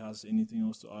anybody has anything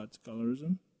else to add to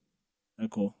colorism.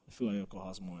 Echo. I feel like Echo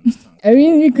has more in his tongue. I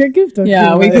mean, we could give talking.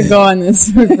 Yeah, we could go on this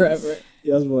forever.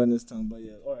 He has more in his tongue, but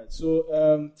yeah. All right.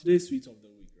 So today's tweet of the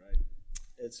week, right?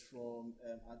 It's from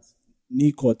at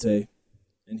Nikote,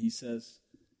 and he says,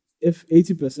 if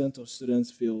 80% of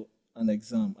students fail an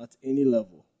exam at any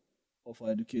level of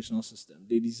our educational system,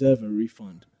 they deserve a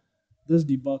refund. This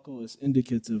debacle is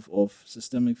indicative of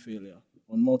systemic failure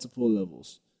on multiple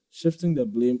levels. Shifting the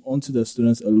blame onto the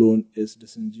students alone is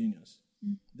disingenuous.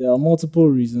 There are multiple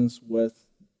reasons worth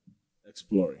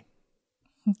exploring.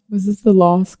 Was this the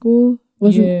law school?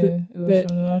 It was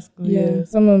from law school. Yeah.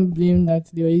 Someone blamed that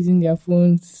they were using their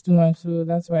phones too much, so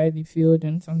that's why they failed,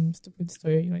 and some stupid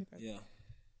story like that. Yeah.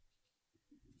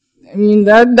 I mean,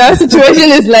 that situation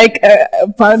is like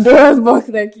a Pandora's box.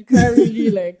 Like, you can't really,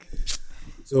 like...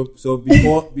 So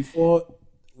before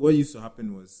what used to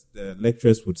happen was the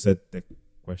lecturers would set the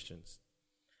questions,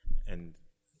 and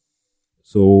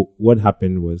so what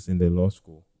happened was in the law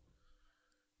school,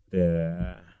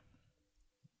 the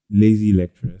lazy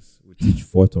lecturers would teach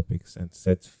 4 topics and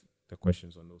set the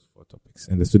questions on those 4 topics,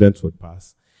 and the students would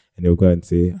pass, and they would go and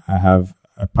say, I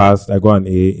passed, I got an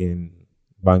A in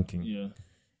banking. Yeah.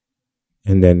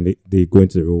 And then they go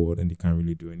into the real world and they can't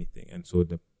really do anything. And so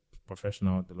the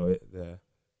professional, the lawyer,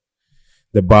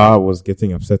 the bar was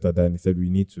getting upset at that, and he said, we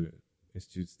need to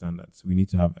institute standards. We need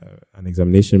to have an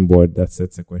examination board that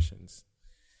sets the questions.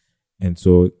 And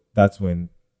so that's when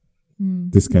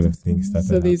this kind of thing started.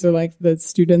 So these are like the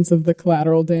students of the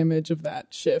collateral damage of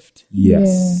that shift.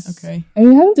 Yes. Yeah. Okay. I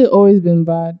mean, hasn't it always been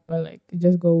bad, but like it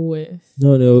just got worse?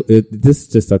 No. This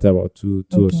just started about two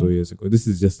or so years ago. This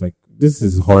is just like, this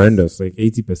is horrendous. Like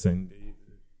 80%.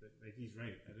 Like he's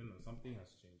right. I don't know. Something has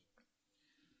changed.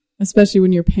 Especially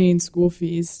when you're paying school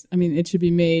fees. I mean, it should be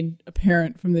made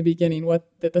apparent from the beginning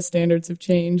that the standards have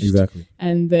changed. Exactly.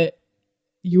 And that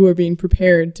you are being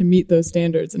prepared to meet those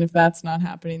standards. And if that's not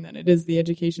happening, then it is the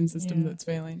education system that's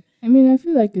failing. I mean, I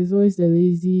feel like it's always the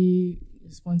lazy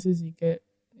responses you get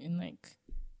in like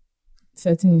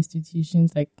certain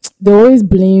institutions. Like they always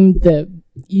blame the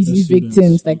easy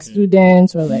victims, like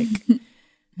students or like,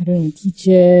 I don't know,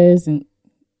 teachers and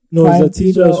no, it's the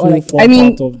teachers who like, fall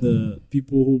part of the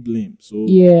people who blame. So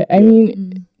yeah, I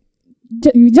mean,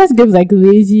 you just give like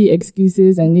lazy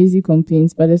excuses and lazy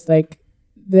complaints, but it's like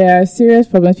there are serious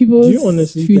problems.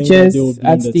 People's futures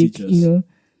at stake. You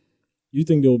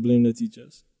think they will blame the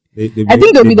teachers? I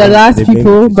think they'll be the last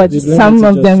people, but some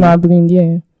of them are blamed.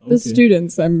 Yeah. The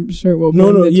students, I'm sure, will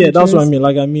blame the teachers. That's what I mean.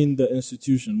 Like, I mean the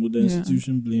institution. Would the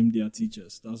institution blame their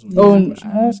teachers? That's what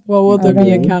well, will there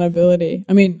be accountability?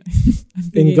 I mean,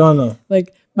 in Ghana.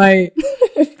 Like,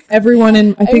 everyone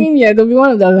in... I mean, they'll be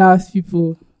one of the last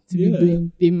people to be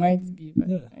blamed. They might be, but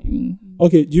I mean...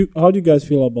 Okay, how do you guys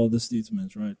feel about the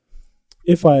statement, right?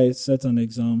 If I set an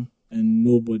exam and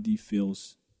nobody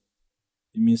fails,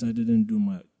 it means I didn't do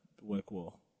my work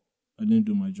well. I didn't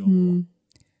do my job well.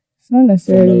 It's not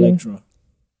necessarily. From the lecturer.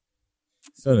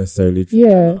 It's not necessarily true.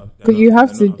 Yeah, because you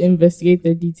have to investigate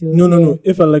the details. No.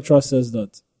 If a lecturer says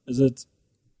that, is it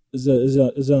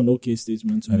an okay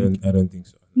statement to make? I don't think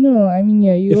so. No, I mean,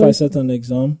 yeah. If I set an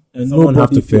exam and someone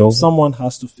nobody have to fail, someone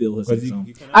has to fail his because exam.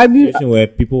 you can have a situation where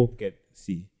people get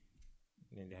C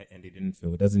and they didn't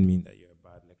fail. It doesn't mean that you're a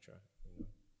bad lecturer.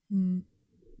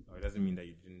 Or it doesn't mean that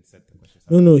you didn't set the questions.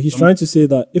 No. He's trying to say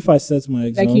that if I set my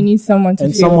exam, like you need someone to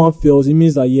and fail. someone fails, it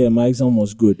means that my exam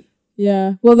was good.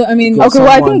 Yeah. Well, I mean, Because Okay,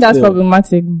 well, I someone think that's failed.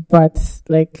 problematic, but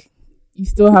like you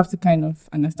still have to kind of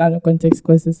understand the context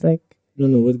because it's like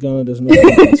No. With Ghana, there's no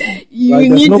context. you Like,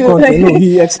 there's need no to. context. No,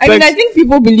 he I expects mean, I think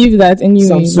people believe that anyway.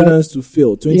 some but students to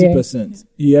fail 20%.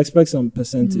 He expects some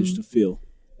percentage to fail.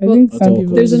 I think At some all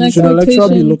people. There's an Should a lecturer be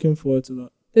expectation- looking forward to that?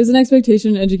 there's an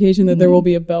expectation in education that there will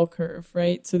be a bell curve,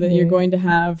 right? So that you're Yeah. going to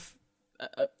have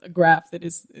a graph that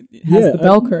has the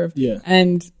bell curve. Yeah.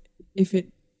 And if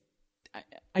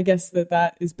I guess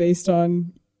that is based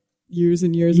on years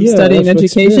and years of studying that's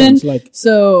education. experience, like,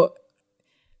 So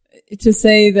to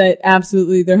say that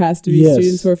absolutely there has to be Yes.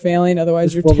 students who are failing,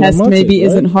 otherwise It's your test problematic, maybe right?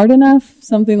 isn't hard enough,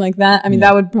 something like that. I mean, Yeah.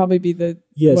 that would probably be the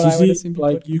yes, what you I would see, assume people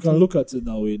like would you can conclude. look at it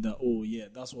that way. That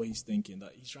that's what he's thinking.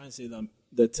 That he's trying to say that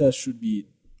the test should be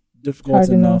difficult Hard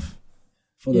enough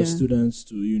for the Yeah. students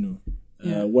to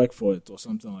Yeah. work for it or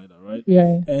something like that, right?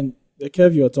 Yeah. And the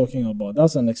curve you're talking about,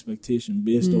 that's an expectation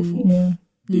based off of Yeah.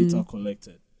 data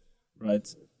collected, right?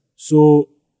 So,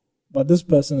 but this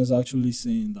person is actually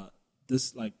saying that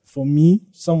this, like, for me,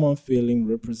 someone failing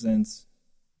represents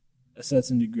a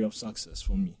certain degree of success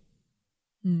for me.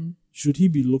 Should he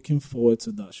be looking forward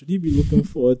to that? Should he be looking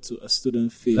forward to a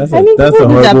student failing? I mean, people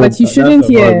do that, but you shouldn't That's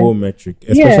a hear. horrible metric,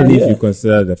 especially Yeah. if you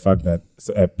consider the fact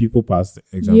that people pass the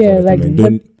exams Yeah, all the time like and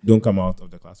the- don't come out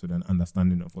of the class with an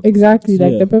understanding of what Exactly.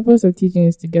 Like Yeah. the purpose of teaching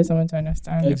is to get someone to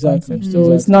understand Exactly. the concept.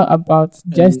 So it's not about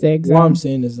just the exam. What I'm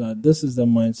saying is that this is the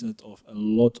mindset of a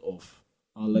lot of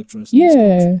our lecturers. in this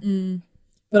country. Yeah.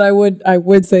 But I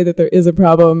would say that there is a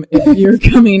problem if you're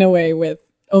coming away with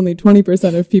only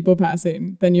 20% of people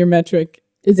passing, then your metric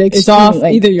It's is off.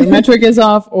 like- Either your metric is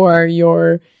off or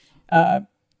your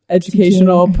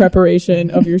educational preparation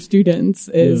of your students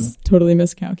is totally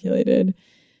miscalculated.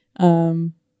 I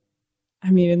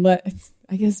mean,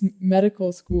 I guess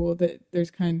medical school that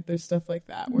there's stuff like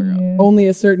that where only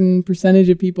a certain percentage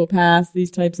of people pass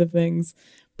these types of things.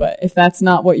 But if that's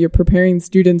not what you're preparing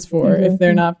students for, if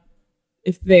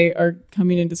they are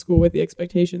coming into school with the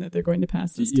expectation that they're going to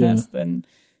pass this test, then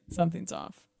something's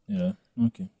off. Yeah.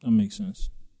 Okay. That makes sense.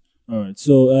 All right.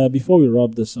 So before we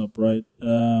wrap this up, right?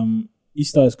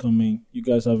 Easter is coming. You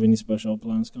guys have any special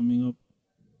plans coming up?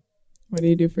 What do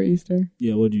you do for Easter?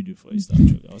 Yeah. What do you do for Easter?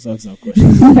 Actually, I was asking that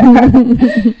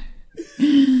question.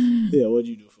 Yeah. What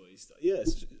do you do for Easter?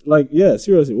 Yes.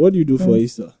 Seriously. What do you do for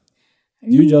Easter?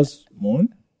 Do you just mourn?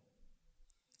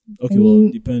 Okay. Well,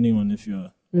 depending on if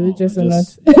you're religious or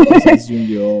just assume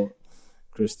you're all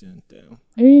Christian. Damn.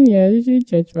 I mean, yeah, usually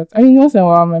church, but I mean, once in a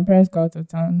while, my parents go out of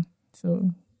town, so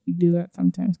we do that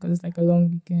sometimes because it's like a long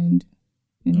weekend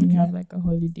and we have like a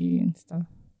holiday and stuff.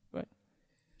 But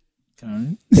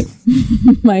Karen?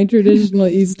 My traditional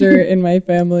Easter in my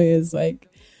family is like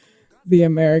the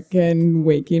American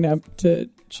waking up to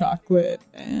chocolate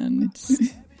and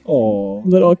Oh,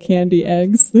 little candy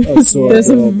eggs. That's so There's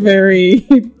a adorable. very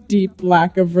deep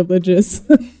lack of religious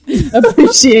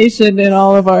appreciation in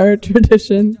all of our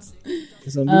traditions.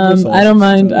 I don't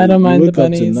mind the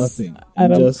bunnies. Nothing. I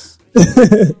don't- Just Just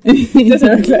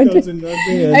wake up to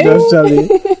nothing and just Charlie.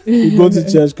 You go to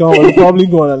church, you probably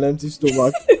go on an empty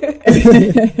stomach.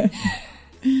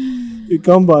 You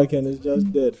come back and it's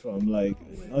just dead from like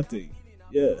nothing.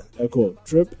 Yeah, Echo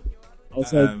trip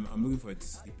outside I'm looking forward to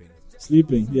sleeping.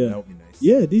 sleeping. Yeah, That would be nice.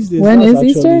 yeah. These days, When that's is actually-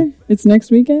 Easter? It's next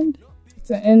weekend? it's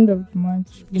the end of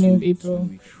March, beginning of April.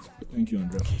 Thank you,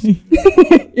 Andrea.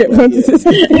 Yeah, I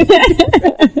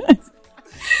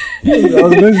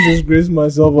was going to disgrace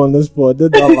myself on this spot.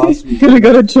 Did that last week. Gonna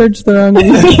go to church the wrong week.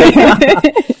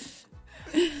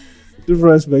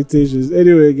 Different expectations.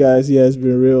 Anyway, guys, yeah, it's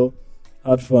been real.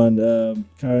 Had fun.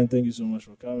 Karen, thank you so much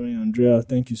for coming. Andrea,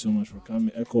 thank you so much for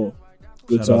coming. Echo,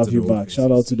 good Shout to out have to you the old back. faces.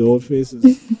 Shout out to the old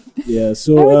faces. Yeah,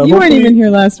 so You weren't hopefully- even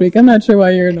here last week. I'm not sure why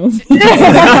you're in those.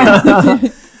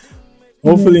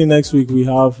 Hopefully next week we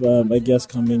have a guest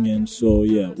coming in. So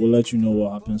yeah, we'll let you know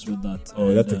what happens with that. Oh,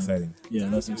 And, that's exciting. Yeah,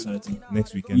 that's exciting.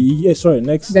 Next weekend. Yeah, sorry, The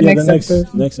next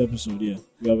episode. next episode. Yeah,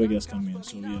 we have a guest coming in.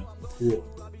 So yeah, cool.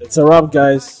 It's a wrap,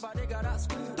 guys.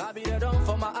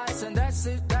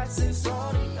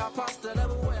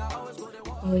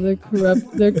 Oh,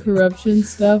 the corruption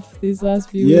stuff these last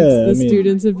few Yeah, weeks. The I mean-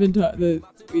 students have been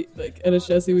like at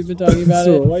Ashesi, we've been talking about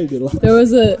So it. why you did laugh? There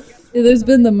was There's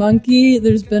been the monkey.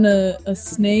 There's been a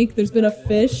snake. There's been a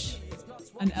fish,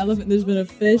 an elephant. There's been a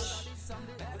fish.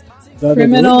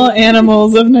 Criminal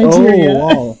animals of Nigeria.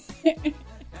 Oh,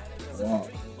 wow.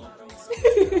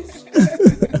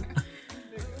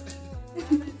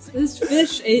 This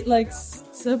fish ate like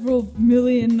several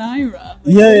million naira. Like,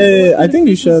 Yeah. I think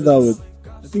you shared that with. us,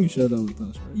 right?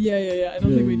 Yeah. I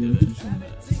don't think we did it.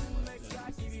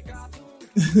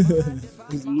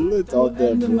 It's lit out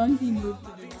there, And the bro. monkey moved to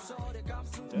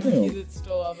Dubai. The monkey that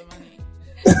stole all the money.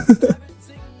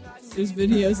 There's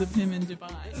videos of him in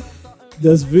Dubai.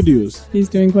 There's videos. He's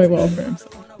doing quite well for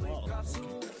himself.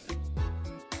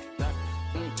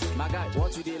 My guy,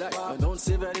 what you like? Don't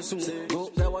say very soon. Go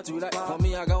get what you like. For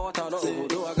me, I got what I love.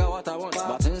 Although I got what I want.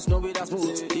 But things no be that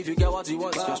smooth. If you get what you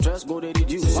want, your stress go they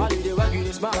reduce. While you dey work, you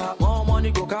dey smile. More money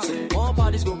go count. More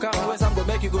parties go count. Always I'm gonna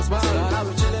make you go smile. And I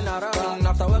be chilling around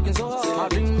after working so hard. My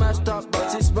dream messed up,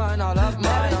 but it's fine. I love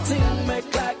mine. Everything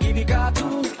make like if you got to.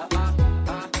 And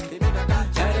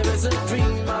if it's a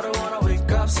dream, I don't wanna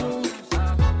wake up soon.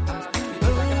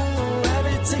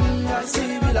 Everything I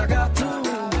see be like I do.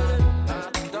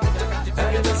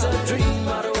 And if it's a dream, I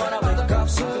don't wanna wake up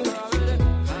soon.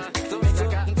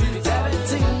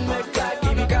 Everything make like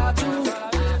if you got to.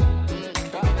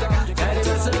 And if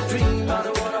it's a dream, I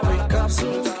don't wanna wake up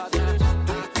soon.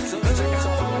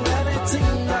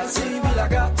 Everything I see be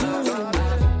like I do.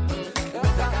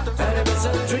 And if it's a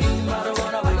dream, I don't